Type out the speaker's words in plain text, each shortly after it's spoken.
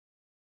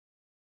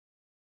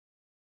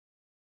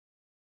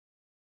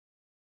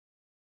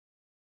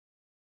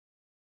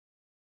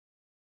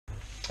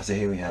So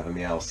here we have a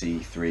Miele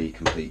C3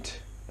 complete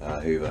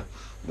Hoover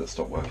that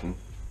stopped working.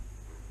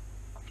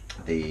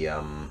 The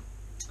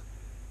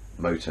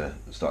motor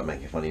started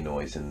making a funny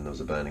noise and there was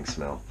a burning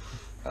smell.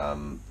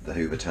 The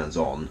Hoover turns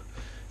on,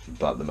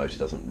 but the motor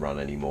doesn't run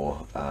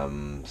anymore,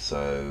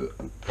 so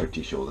I'm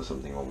pretty sure there's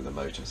something wrong with the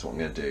motor. So what I'm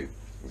going to do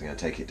is I'm going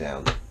to take it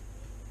down,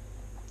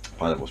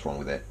 find out what's wrong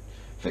with it,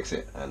 fix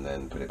it, and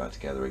then put it back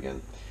together again.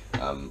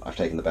 I've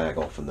taken the bag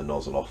off and the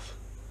nozzle off,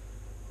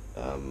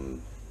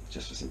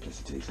 just for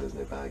simplicity, so there's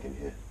no bag in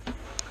here.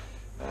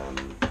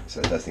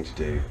 So the first thing to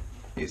do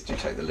is to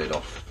take the lid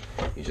off.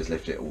 You just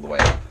lift it all the way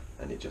up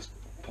and it just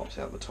pops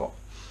out the top.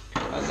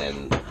 And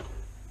then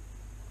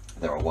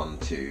there are 1,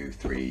 2,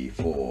 3,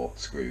 4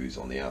 screws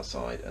on the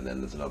outside, and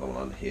then there's another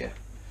one under here,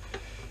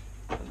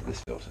 under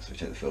this filter. So we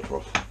take the filter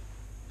off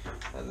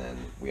and then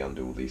we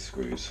undo all these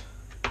screws.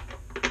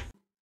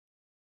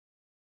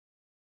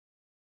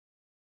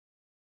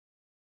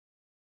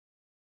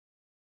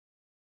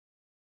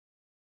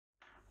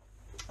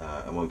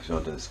 And once we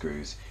undo the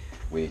screws,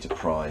 we need to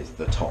prise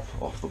the top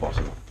off the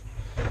bottom.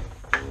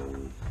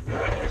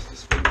 Just a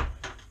screw.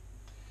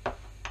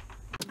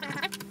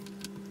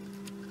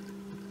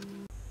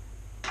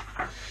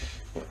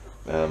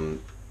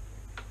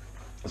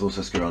 There's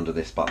also a screw under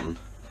this button,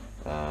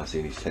 so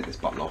you need to take this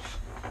button off.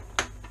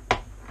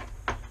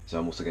 So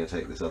I'm also going to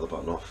take this other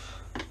button off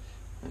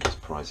and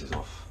just prise this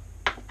off.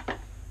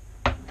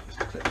 Just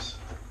the clips.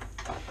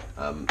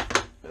 And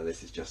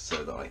this is just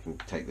so that I can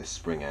take this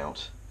spring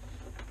out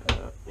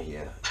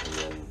here, and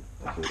then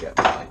I can get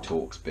my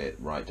Torx bit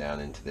right down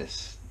into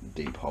this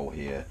deep hole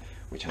here,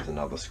 which has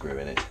another screw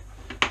in it.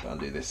 So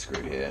undo this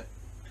screw here.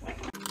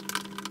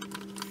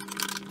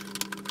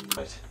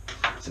 Right.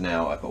 So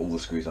now I've got all the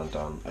screws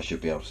undone, I should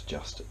be able to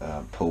just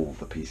pull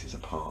the pieces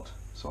apart.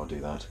 So I'll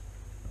do that.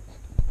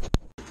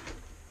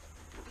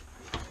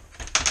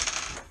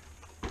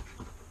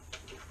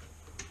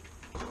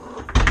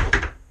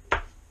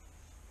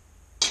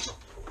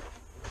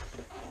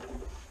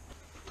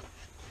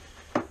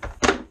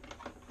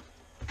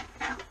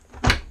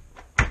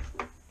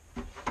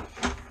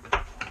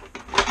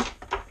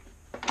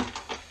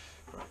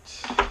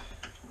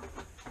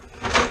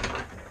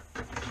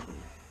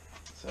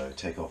 So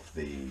take off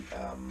the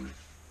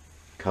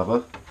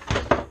cover,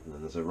 and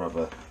then there's a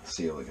rubber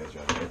seal that goes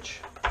around the edge.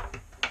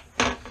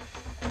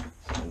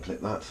 So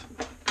unclip that.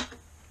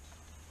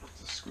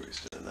 There's a screw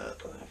still in there.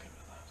 Put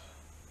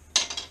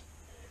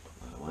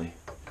that away.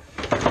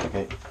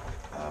 Okay.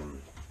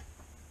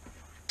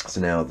 So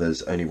now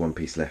there's only one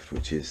piece left,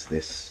 which is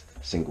this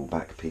single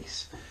back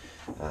piece.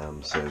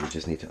 So we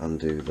just need to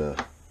undo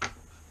the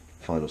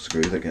final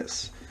screw that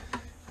gets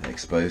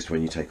exposed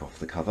when you take off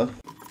the cover.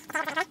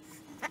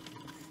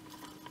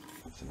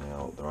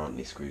 Now there aren't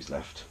any screws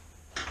left.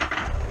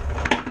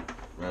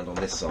 Round on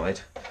this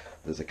side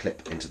there's a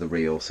clip into the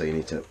reel, so you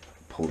need to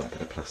pull that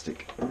bit of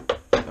plastic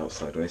out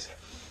sideways,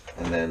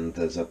 and then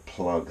there's a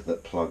plug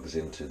that plugs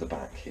into the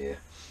back here,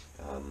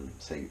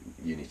 so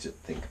you need to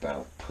think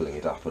about pulling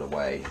it up and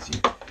away as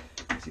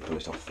you pull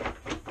it off.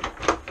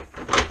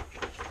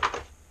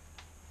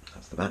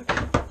 That's the back.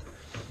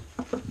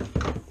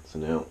 So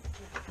now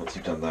once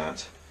you've done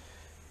that,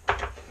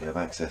 you have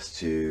access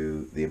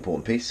to the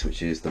important piece,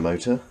 which is the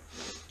motor.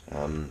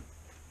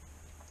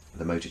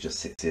 The motor just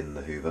sits in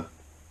the Hoover,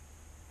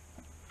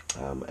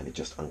 and it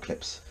just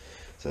unclips.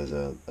 So there's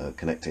a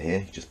connector here,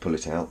 you just pull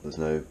it out, there's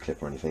no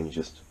clip or anything, you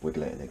just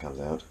wiggle it and it comes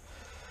out.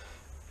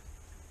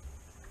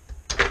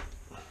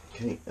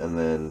 Okay, and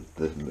then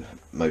the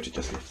motor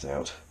just lifts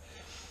out,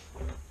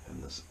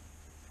 and there's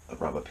a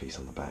rubber piece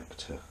on the back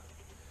to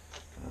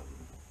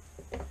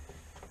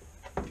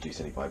reduce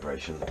any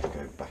vibration that can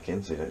go back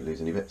in, so you don't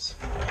lose any bits.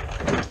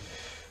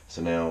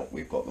 So now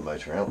we've got the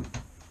motor out.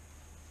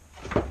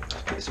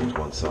 Put this all to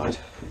one side,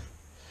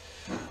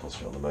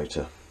 concentrate on the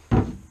motor.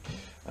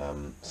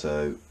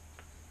 So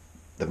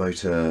the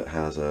motor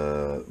has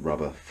a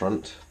rubber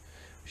front,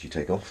 which you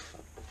take off,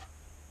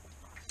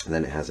 and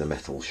then it has a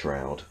metal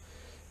shroud,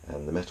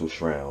 and the metal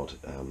shroud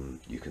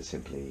you can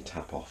simply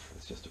tap off.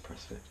 It's just a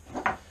press fit.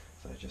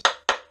 So just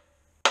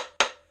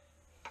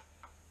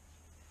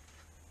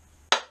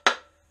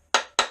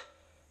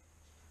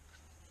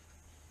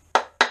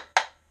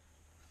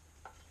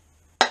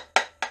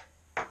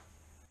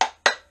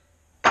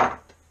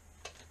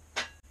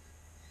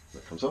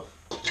that comes off,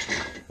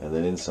 and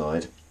then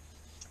inside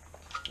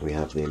we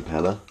have the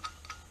impeller,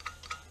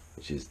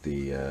 which is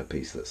the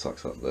piece that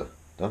sucks up the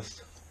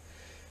dust.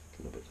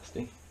 A little bit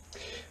dusty.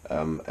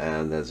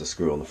 And there's a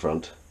screw on the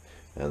front,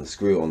 and the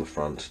screw on the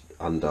front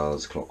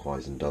undoes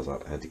clockwise and does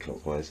up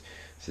anti-clockwise.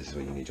 So this is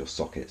where you need your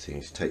socket. So you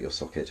need to take your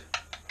socket,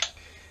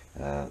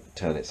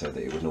 turn it so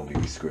that it would normally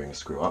be screwing a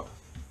screw up,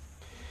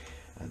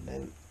 and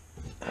then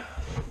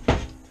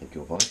take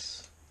your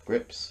vice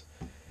grips.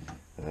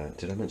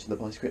 Did I mention the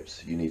vice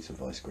grips? You need some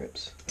vice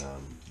grips,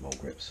 mole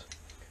grips,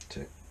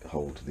 to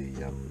hold the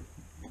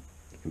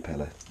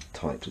impeller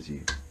tight as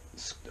you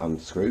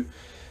unscrew.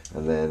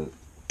 And then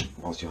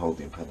whilst you hold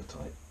the impeller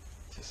tight,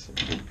 just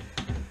simply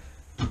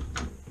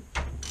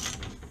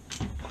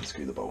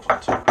screw the bolt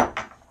onto.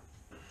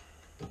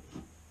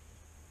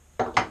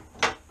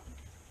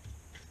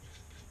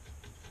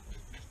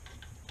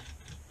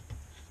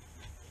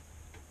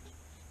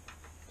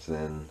 So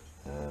then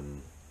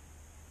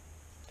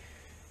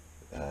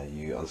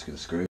you unscrew the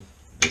screw.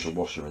 There's a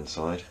washer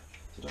inside,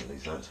 so don't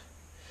lose that.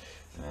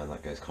 And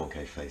that goes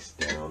concave face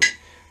down.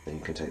 Then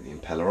you can take the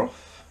impeller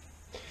off,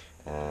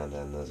 and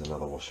then there's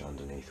another washer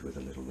underneath with a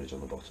little ridge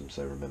on the bottom,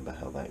 so remember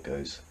how that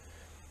goes.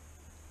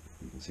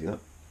 You can see that.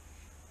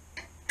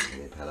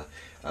 And the impeller.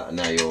 And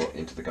now you're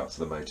into the guts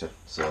of the motor,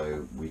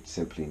 so we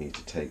simply need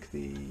to take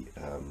the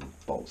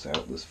bolts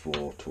out. There's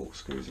 4 torque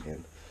screws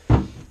again.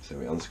 So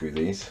we unscrew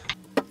these.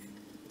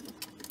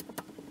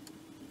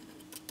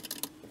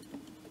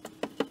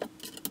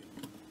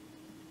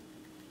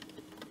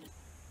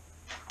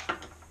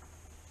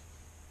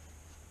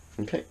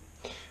 Okay,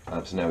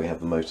 so now we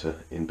have the motor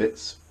in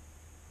bits.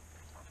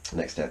 The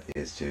next step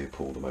is to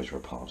pull the motor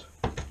apart.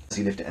 As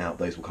you lift it out,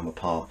 those will come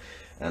apart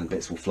and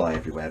bits will fly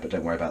everywhere, but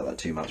don't worry about that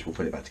too much, we'll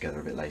put it back together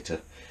a bit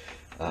later.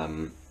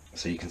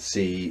 So you can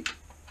see,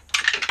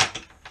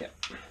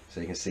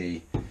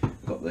 we've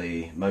got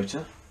the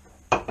motor,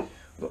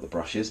 we've got the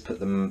brushes, put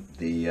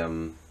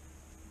the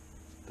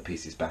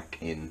pieces back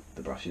in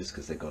the brushes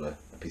because they've got a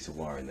piece of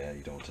wire in there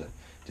you don't want to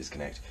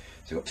disconnect.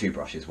 So we've got 2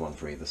 brushes, one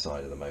for either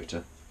side of the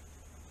motor.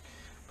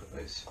 Put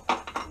those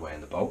away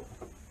in the bolt.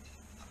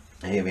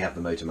 And here we have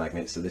the motor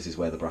magnet, so this is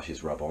where the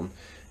brushes rub on.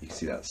 You can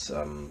see that's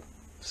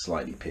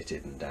slightly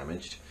pitted and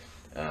damaged.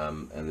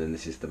 And then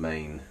this is the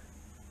main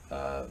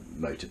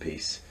motor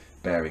piece,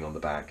 bearing on the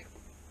back.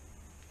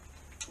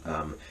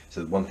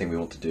 So one thing we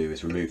want to do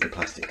is remove the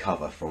plastic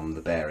cover from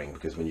the bearing,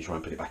 because when you try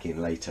and put it back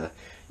in later,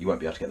 you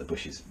won't be able to get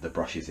the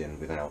brushes in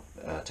without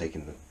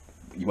taking the.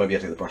 You won't be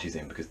able to get the brushes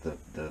in because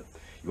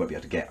you won't be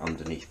able to get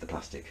underneath the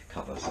plastic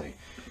cover. So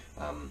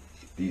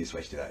the easiest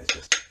way to do that is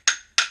just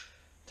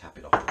tap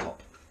it off the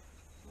top,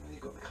 and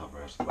you've got the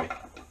cover out of the way.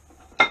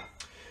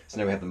 So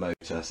now we have the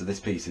motor. So this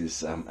piece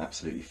is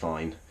absolutely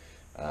fine.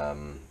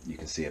 You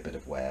can see a bit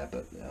of wear,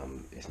 but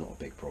it's not a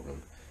big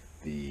problem.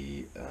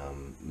 The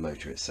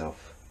motor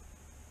itself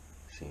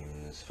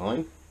seems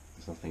fine.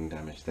 There's nothing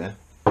damaged there.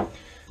 So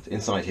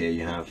inside here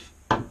you have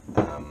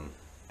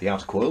the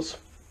outer coils,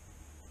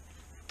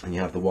 and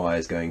you have the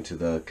wires going to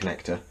the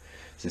connector.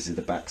 So this is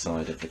the back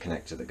side of the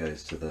connector that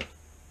goes to the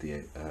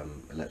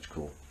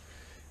electrical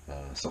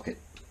socket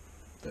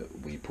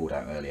that we pulled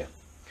out earlier.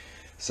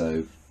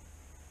 So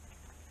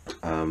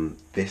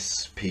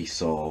this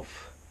piece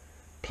of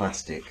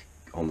plastic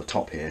on the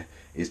top here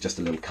is just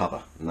a little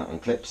cover, and that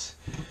unclips.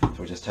 So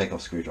we'll just take our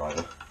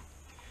screwdriver.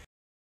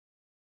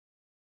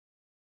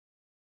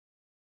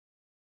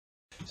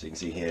 So you can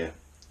see here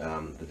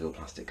the little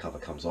plastic cover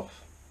comes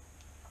off.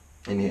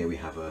 In here we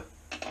have a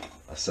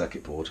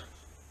circuit board,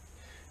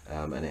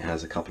 and it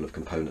has a couple of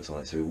components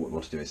on it. So what we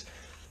want to do is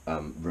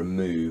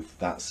remove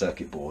that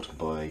circuit board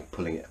by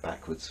pulling it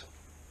backwards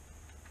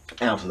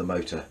out of the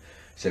motor,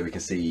 so we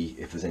can see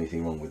if there's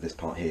anything wrong with this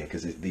part here,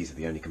 because these are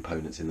the only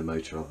components in the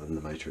motor other than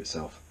the motor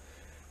itself,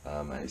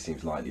 and it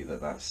seems likely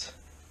that that's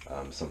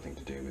something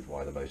to do with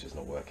why the motor's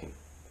not working.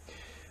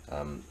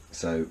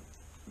 So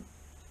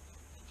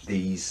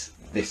this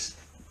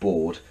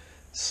board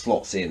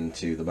slots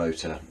into the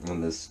motor,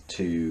 and there's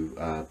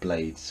 2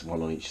 blades,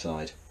 one on each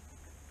side,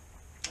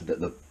 that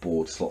the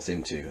board slots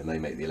into, and they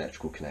make the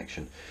electrical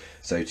connection.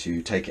 So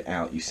to take it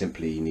out, you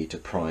simply need to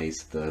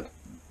prise the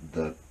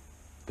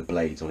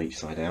blades on each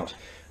side out,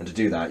 and to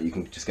do that you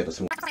can just get a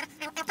small,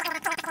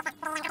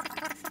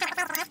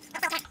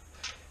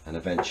 and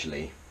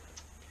eventually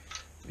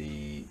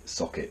the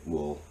socket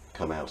will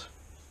come out.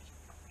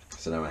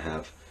 So now I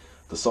have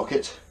the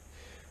socket,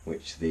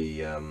 which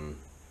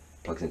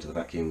plugs into the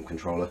vacuum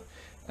controller,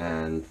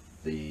 and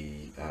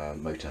the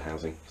motor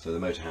housing. So the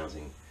motor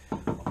housing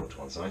I'll put to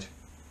one side,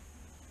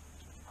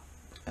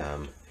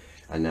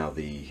 and now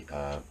the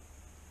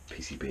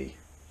PCB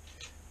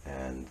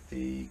and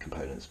the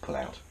components pull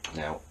out.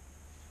 Now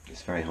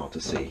it's very hard to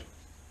see,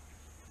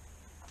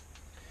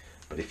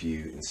 but if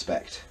you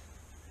inspect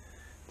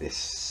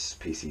this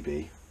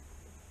PCB,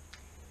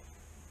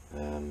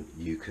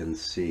 you can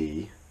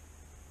see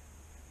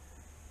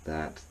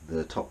that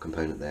the top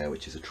component there,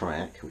 which is a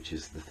triac, which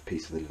is the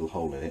piece with the little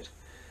hole in it,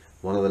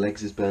 one of the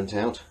legs is burnt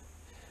out.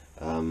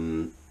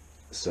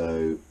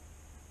 So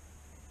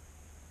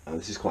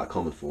this is quite a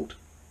common fault.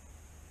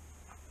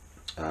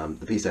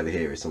 The piece over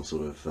here is some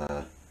sort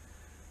of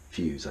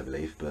fuse, I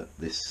believe, but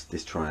this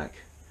triac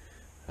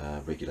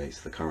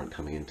regulates the current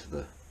coming into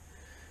the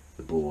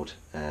board,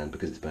 and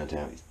because it's burnt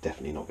out, it's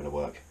definitely not going to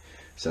work.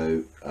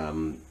 So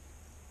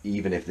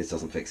even if this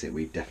doesn't fix it,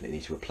 we definitely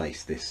need to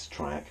replace this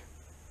triac.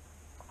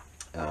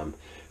 So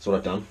what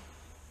I've done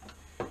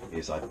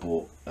is I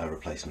bought a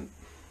replacement.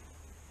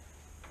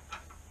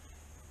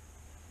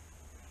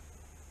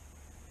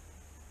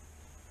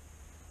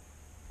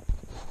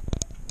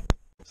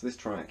 So this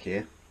triac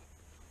here,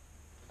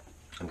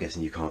 I'm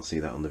guessing you can't see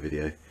that on the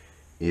video,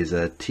 is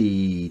a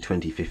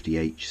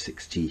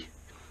T2050H6T.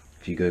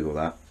 If you Google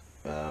that,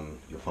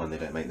 you'll find they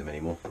don't make them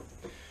anymore.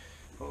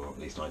 or at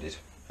least I did.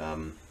 But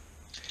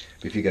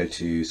if you go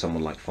to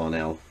someone like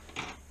Farnell,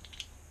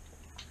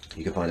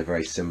 you can find a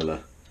very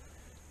similar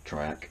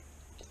triac.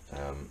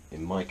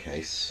 In my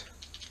case,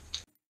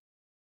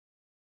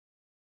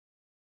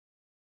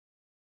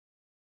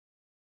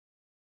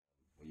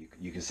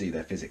 you can see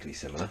they're physically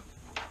similar.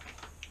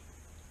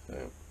 So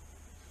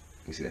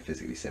you can see they're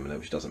physically similar,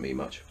 which doesn't mean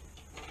much.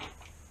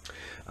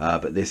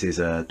 But this is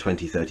a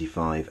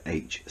 2035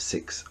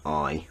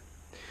 H6i.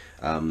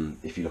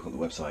 If you look on the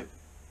website,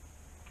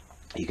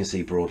 you can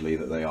see broadly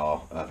that they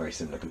are a very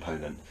similar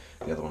component.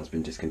 The other one's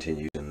been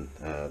discontinued, and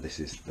this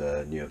is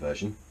the newer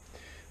version.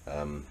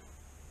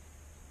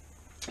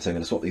 So I'm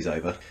going to swap these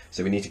over.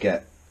 So we need to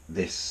get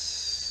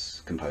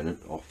this component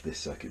off this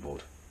circuit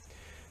board.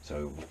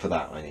 So for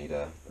that I need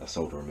a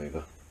solder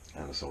remover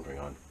and a soldering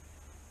iron.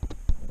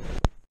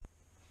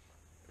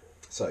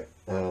 So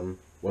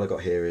what I've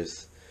got here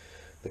is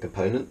the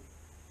component.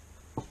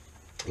 You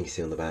can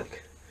see on the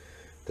back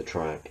the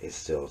triac is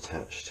still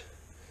attached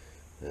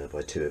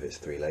by two of its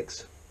three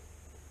legs.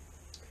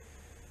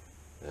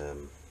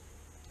 And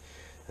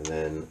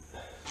then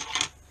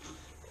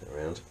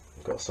around,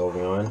 I've got a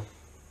soldering iron,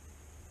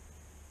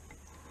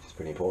 which is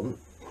pretty important.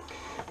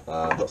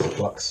 I've got some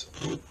flux,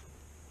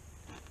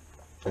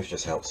 which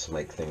just helps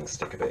make things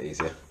stick a bit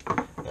easier.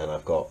 And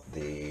I've got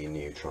the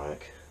new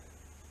triac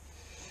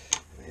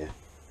here,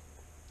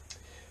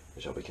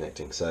 which I'll be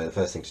connecting. So the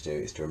first thing to do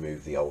is to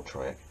remove the old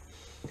triac.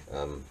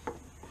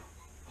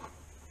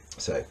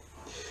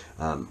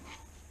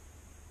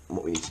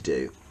 What we need to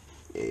do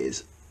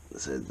is,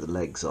 so the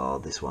legs are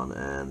this one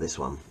and this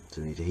one,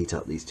 so we need to heat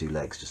up these two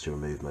legs just to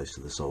remove most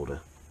of the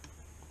solder.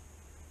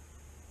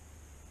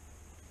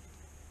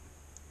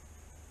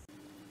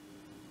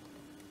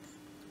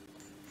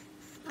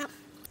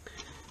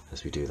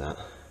 As we do that,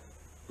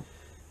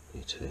 we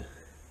need to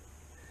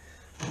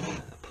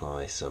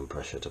apply some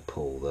pressure to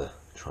pull the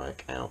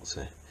triac out.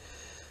 So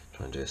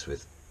try and do this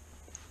with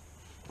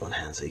one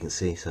hand so you can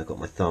see. So I've got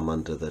my thumb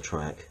under the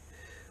triac,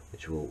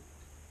 which will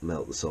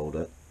melt the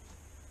solder,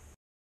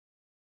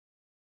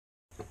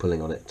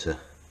 pulling on it to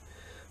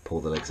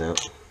pull the legs out.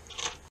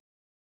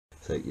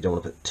 So you don't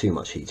want to put too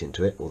much heat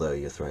into it, although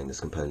you're throwing this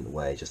component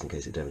away just in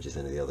case it damages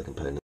any of the other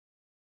components.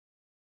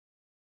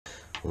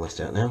 Almost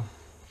out now.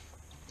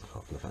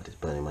 Apart from the fact it's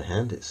burning my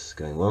hand, it's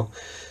going well.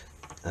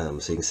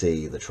 So you can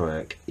see the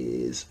triac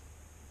is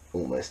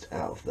almost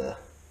out of the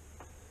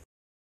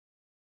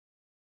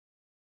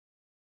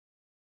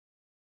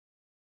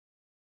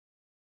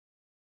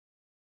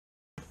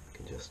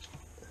just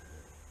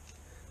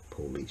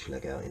pull each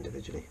leg out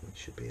individually, which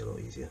should be a lot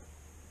easier.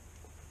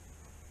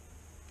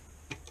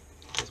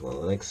 There's one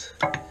of the legs,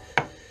 the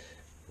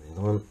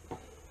other one.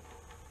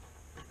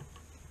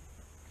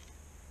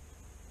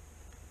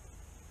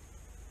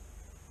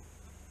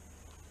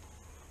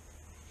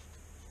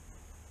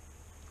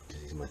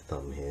 Just use my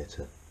thumb here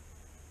to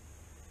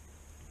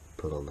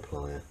pull on the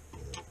plier.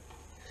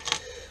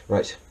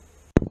 Right,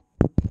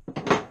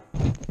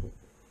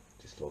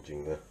 just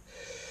lodging the.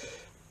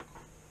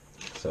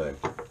 So,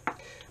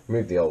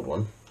 remove the old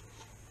one.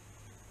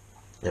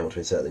 Now I want to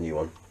insert the new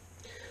one.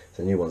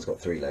 So the new one's got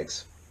three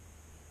legs.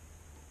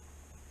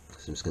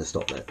 So I'm just going to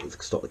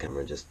stop the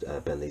camera and just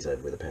bend these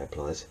over with a pair of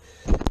pliers.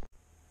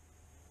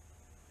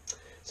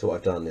 So what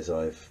I've done is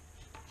I've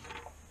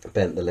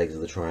bent the legs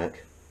of the triac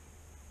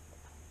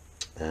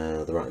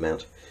the right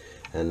amount,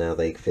 and now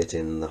they fit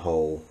in the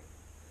hole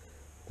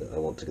that I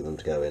want them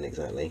to go in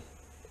exactly.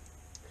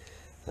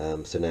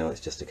 So now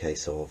it's just a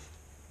case of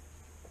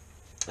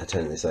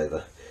turning this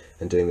over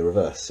and doing the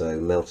reverse, so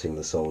melting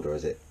the solder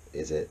as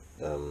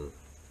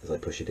I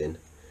push it in,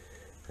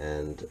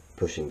 and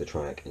pushing the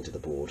triac into the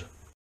board.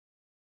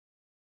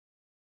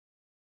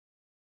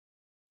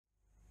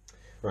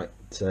 Right,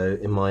 so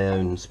in my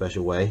own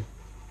special way,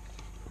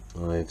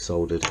 I've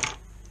soldered.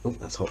 Oh,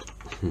 that's hot.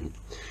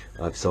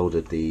 I've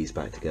soldered these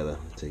back together,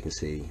 so you can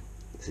see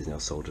this is now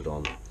soldered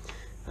on,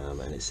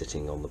 and it's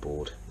sitting on the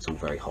board. It's all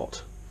very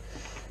hot.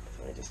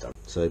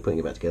 So putting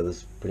it back together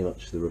is pretty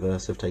much the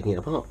reverse of taking it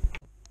apart.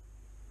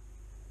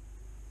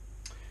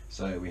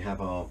 So we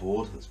have our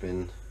board that's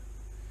been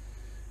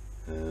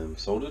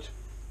soldered,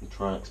 the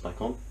triac's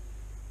back on.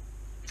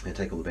 I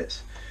take all the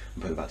bits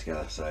and put them back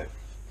together. So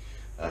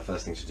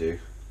first thing to do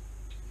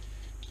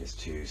is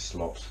to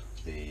slot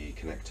the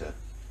connector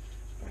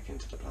back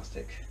into the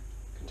plastic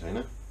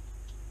container.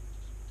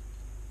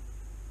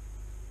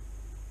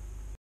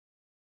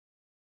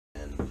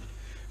 And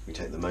we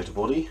take the motor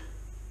body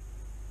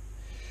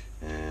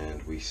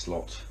and we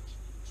slot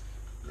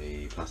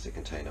the plastic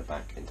container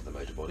back into the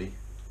motor body.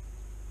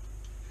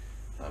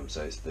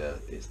 So it's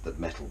the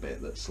metal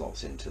bit that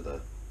slots into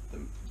the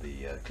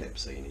clip,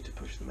 so you need to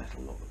push the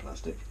metal, not the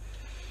plastic.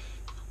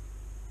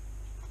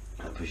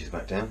 That pushes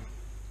back down,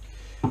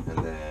 and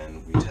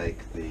then we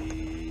take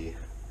the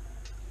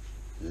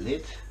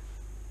lid.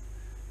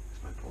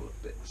 There's my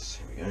pull-up bits.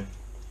 Here we go.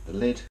 The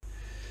lid.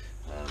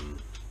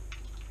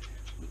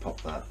 We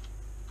pop that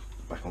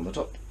back on the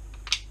top.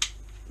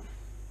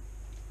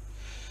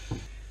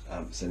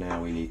 So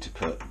now we need to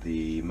put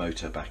the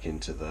motor back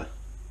into the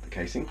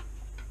casing.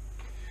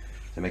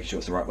 So making sure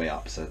it's the right way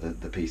up, so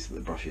the piece that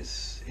the brush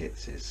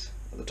hits is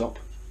at the top.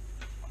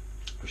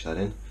 Push that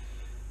in.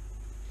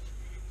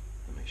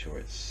 And make sure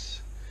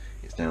it's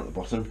down at the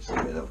bottom. Just give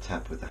it a little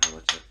tap with the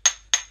hammer to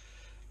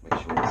make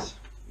sure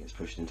it's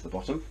pushed into the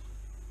bottom.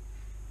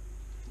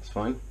 That's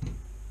fine.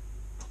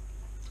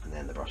 And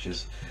then the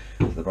brushes.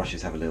 So the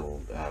brushes have a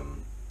little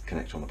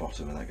connector on the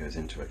bottom, and that goes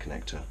into a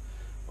connector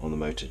on the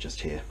motor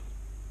just here.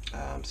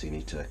 So you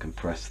need to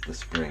compress the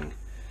spring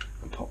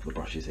and pop the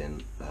brushes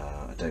in.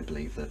 I don't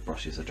believe the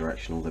brushes are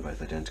directional, they're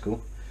both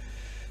identical.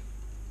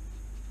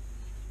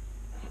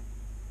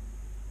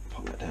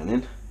 Pop that down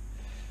in,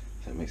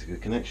 so it makes a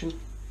good connection.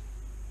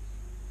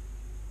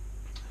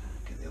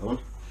 Get the other one,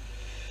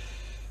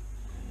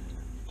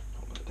 and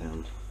pop that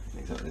down in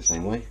exactly the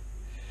same way.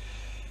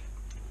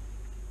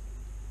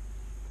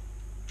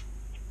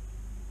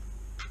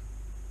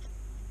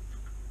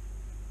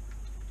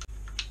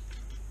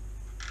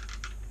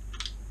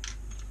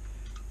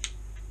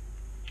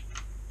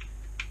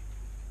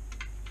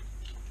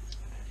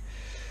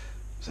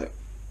 So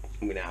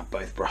we now have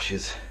both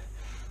brushes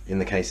in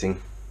the casing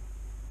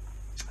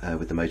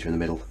with the motor in the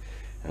middle,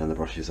 and the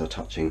brushes are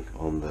touching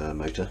on the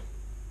motor.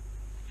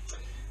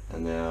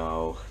 And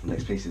now the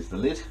next piece is the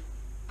lid.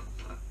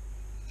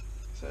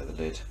 So the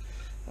lid,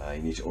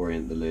 you need to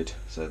orient the lid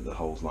so that the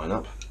holes line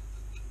up.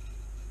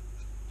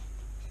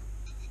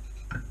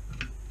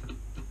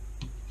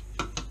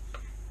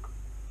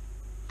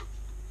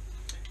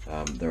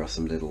 There are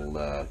some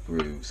little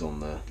grooves on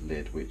the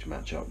lid which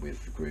match up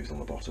with the grooves on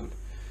the bottom,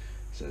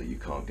 so that you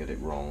can't get it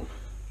wrong,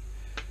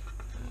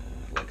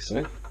 like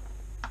so.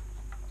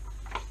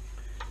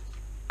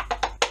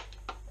 Pop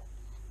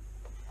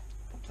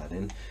that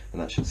in,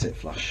 and that should sit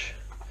flush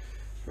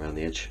around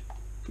the edge,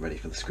 ready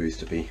for the screws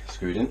to be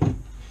screwed in.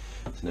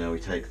 So now we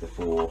take the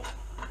 4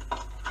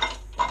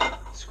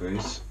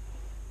 screws,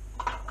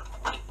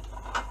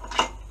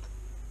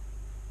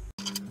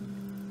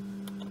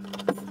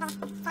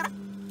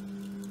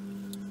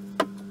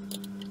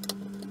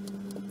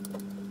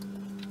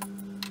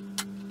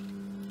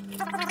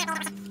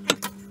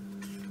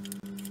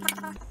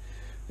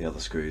 the other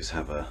screws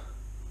have a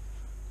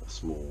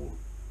small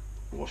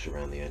wash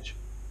around the edge,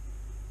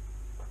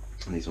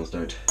 and these ones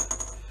don't.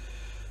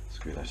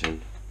 Screw that in.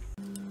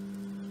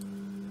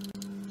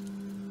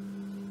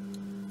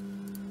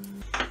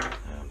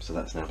 So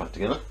that's now back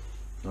together,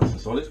 nice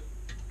and solid.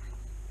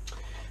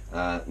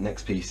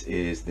 Next piece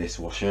is this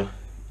washer.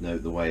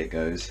 Note the way it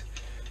goes.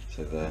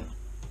 So the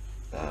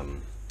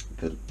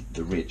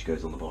ridge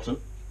goes on the bottom.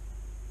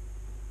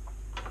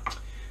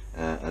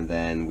 And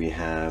then we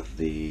have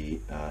the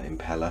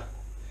impeller.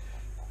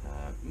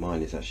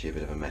 Mine is actually a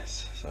bit of a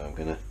mess, so I'm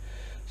going to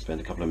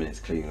spend a couple of minutes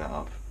cleaning that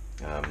up,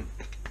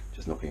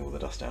 just knocking all the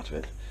dust out of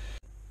it.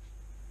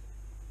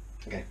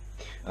 Okay,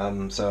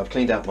 so I've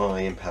cleaned out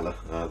my impeller.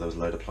 There was a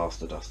load of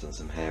plaster dust and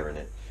some hair in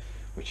it,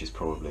 which is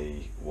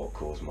probably what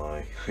caused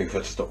my hoover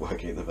to stop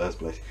working in the first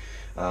place.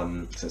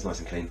 So it's nice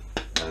and clean,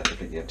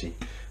 completely empty,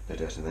 no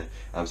dirt in there.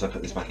 So I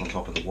put this back on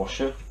top of the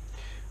washer.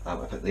 I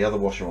put the other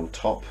washer on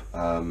top,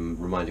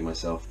 reminding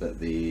myself that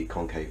the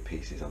concave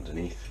piece is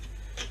underneath,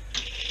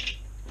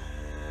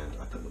 and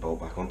I put the bolt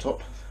back on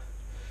top.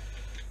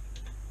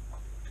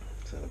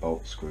 So the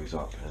bolt screws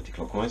up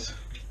anti-clockwise.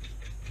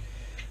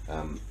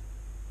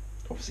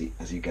 Obviously,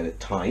 as you get it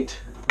tight,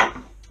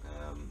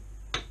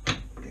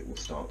 it will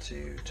start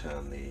to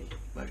turn the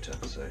motor.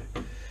 So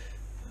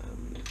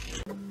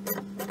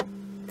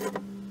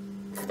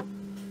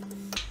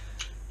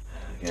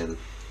again,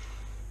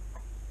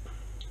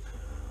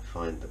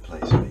 find the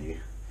place where you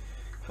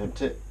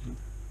clamped it,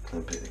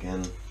 clamp it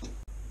again.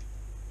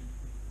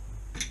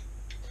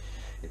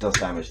 It does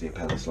damage the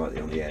impeller slightly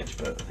on the edge,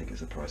 but I think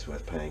it's a price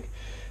worth paying.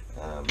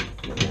 And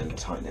then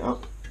tighten it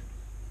up.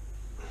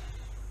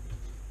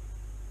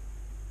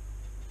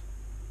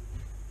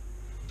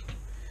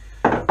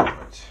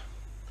 Right.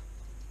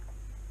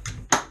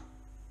 So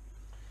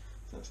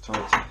that's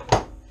tight.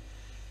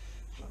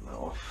 Flatten that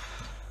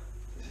off.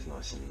 This is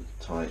nice and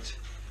tight.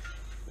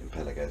 The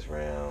impeller goes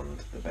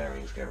round, the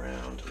bearings go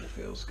round, all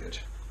feels good.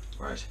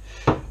 Right.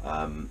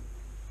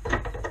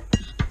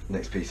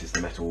 Next piece is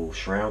the metal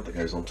shroud that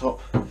goes on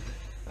top.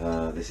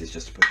 This is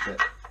just to push it.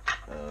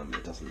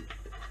 It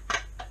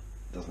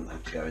doesn't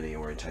have to go any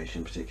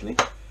orientation particularly.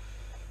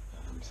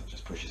 So it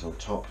just pushes on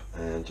top,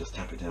 and just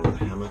tap it down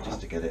with a hammer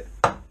just to get it.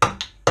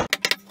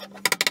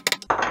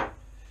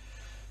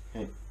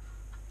 Okay.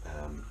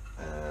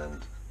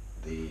 And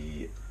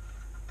the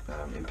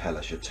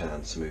impeller should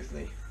turn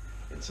smoothly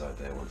inside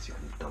there once you've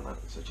done that,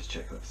 so just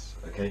check that's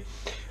okay,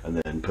 and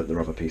then put the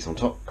rubber piece on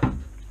top,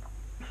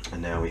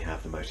 and now we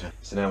have the motor.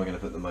 So now we're going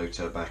to put the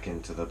motor back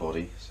into the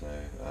body. So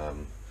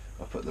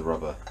I've put the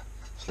rubber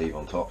sleeve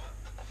on top,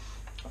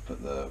 I've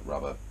put the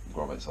rubber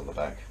grommets on the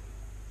back.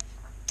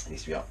 It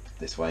needs to be up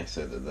this way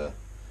so that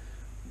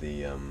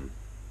the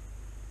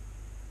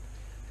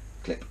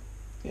clip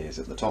is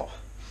at the top,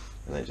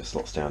 and then it just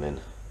slots down in.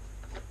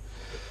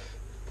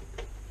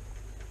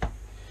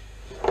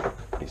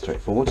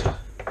 straightforward.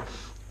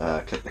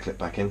 Clip the clip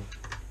back in.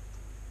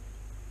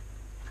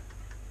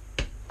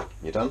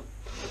 You're done.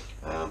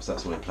 So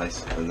that's all in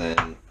place, and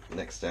then the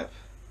next step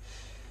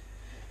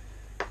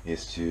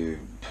is to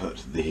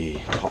put the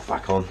top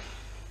back on.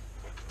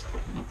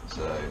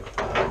 So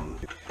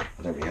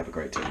I don't really have a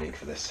great technique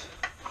for this,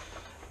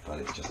 but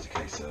it's just a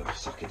case of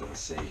suck it and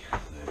see.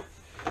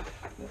 So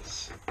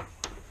let's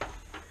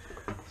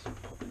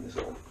pop this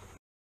on.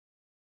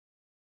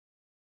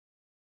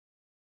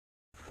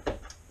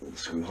 All the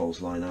screw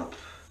holes line up.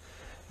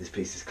 This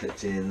piece is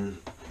clipped in,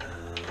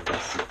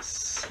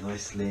 sits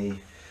nicely.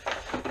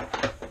 At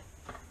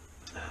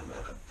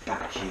the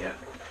back here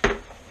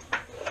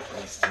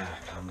needs to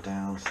come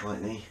down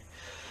slightly.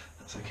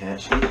 That's okay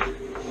actually.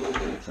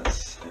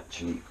 That's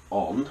actually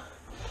on.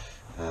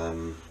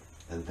 And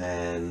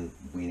then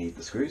we need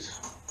the screws.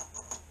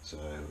 So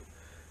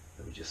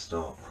let me just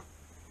start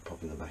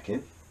popping them back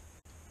in.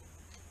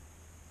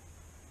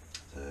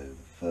 So the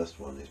first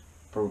one is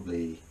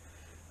probably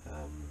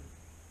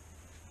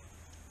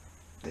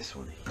this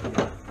one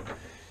here.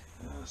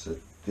 So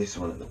this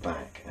one at the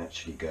back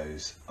actually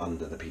goes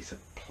under the piece of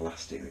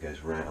plastic that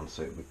goes round,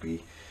 so it would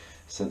be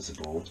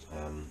sensible.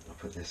 I'll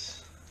put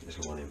this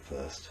little one in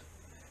first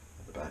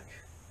at the back,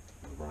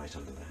 right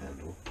under the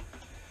handle.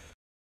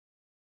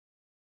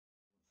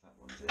 That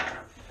one's in.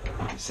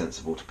 It's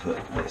sensible to put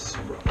this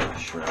rubber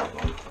shroud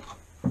on.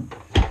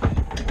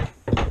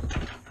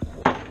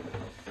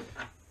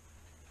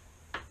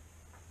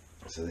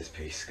 So this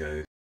piece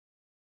goes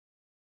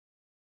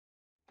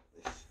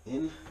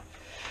in.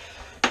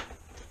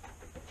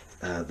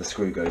 The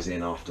screw goes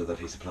in after the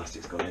piece of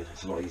plastic's gone in.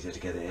 It's a lot easier to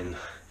get it in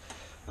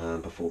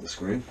before the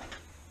screw.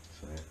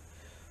 So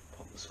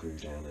pop the screw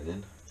down and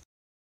in.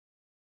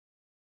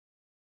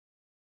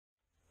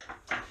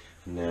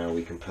 Now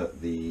we can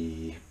put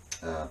the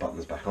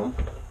buttons back on.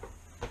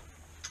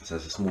 So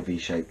there's a small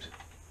V-shaped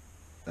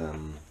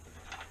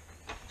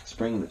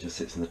spring that just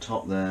sits in the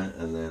top there,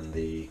 and then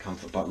the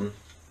comfort button,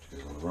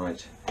 which goes on the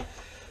right,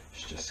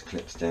 which just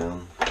clips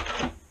down.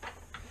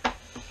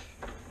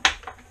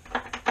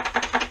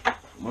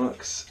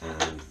 Works,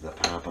 and the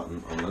power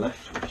button on the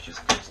left, which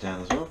just clips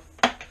down as well.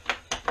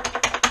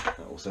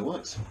 That also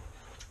works.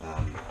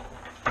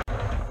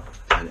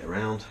 Turn it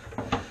around.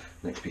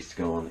 Next piece to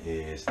go on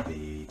is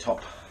the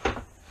top. So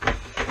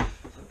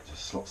it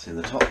just slots in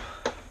the top.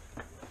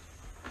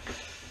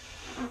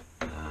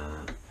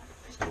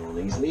 It's going on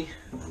easily,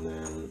 and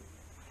then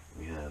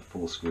we have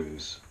 4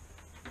 screws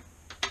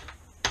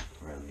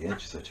around the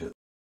edge. So to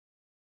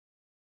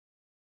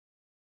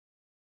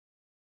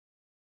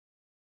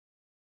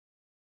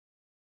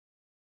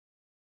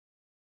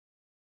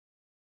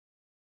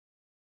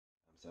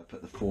So I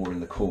put the 4 in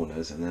the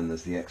corners, and then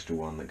there's the extra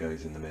one that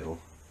goes in the middle.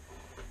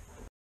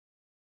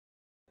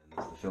 And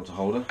there's the filter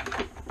holder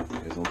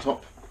that goes on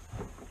top.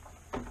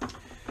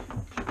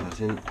 Put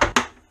that in. And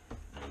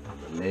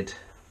then the lid,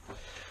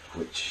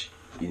 which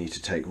you need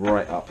to take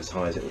right up as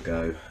high as it will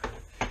go.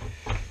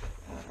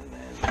 And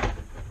then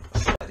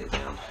slide it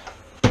down.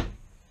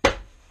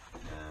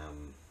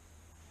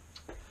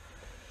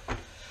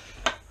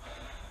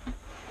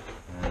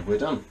 And we're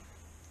done.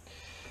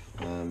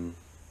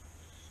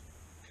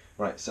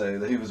 Right, so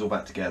the hoover's all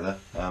back together.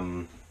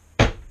 I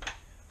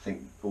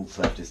think all that's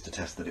left is to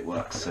test that it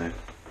works, so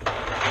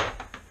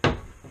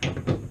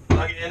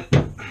plug it in,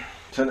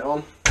 turn it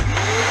on.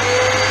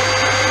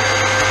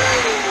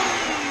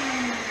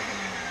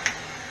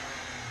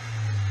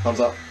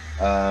 Thumbs up.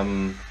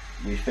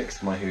 We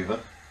fixed my hoover.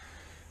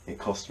 It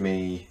cost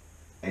me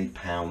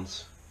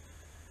 £8.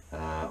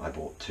 I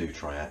bought 2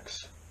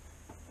 triacs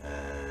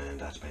and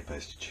I had to pay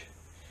postage.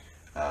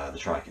 The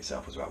triac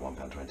itself was about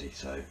 £1.20,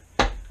 so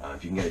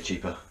if you can get it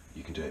cheaper,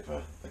 you can do it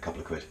for a couple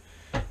of quid.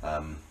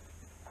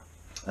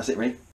 That's it really.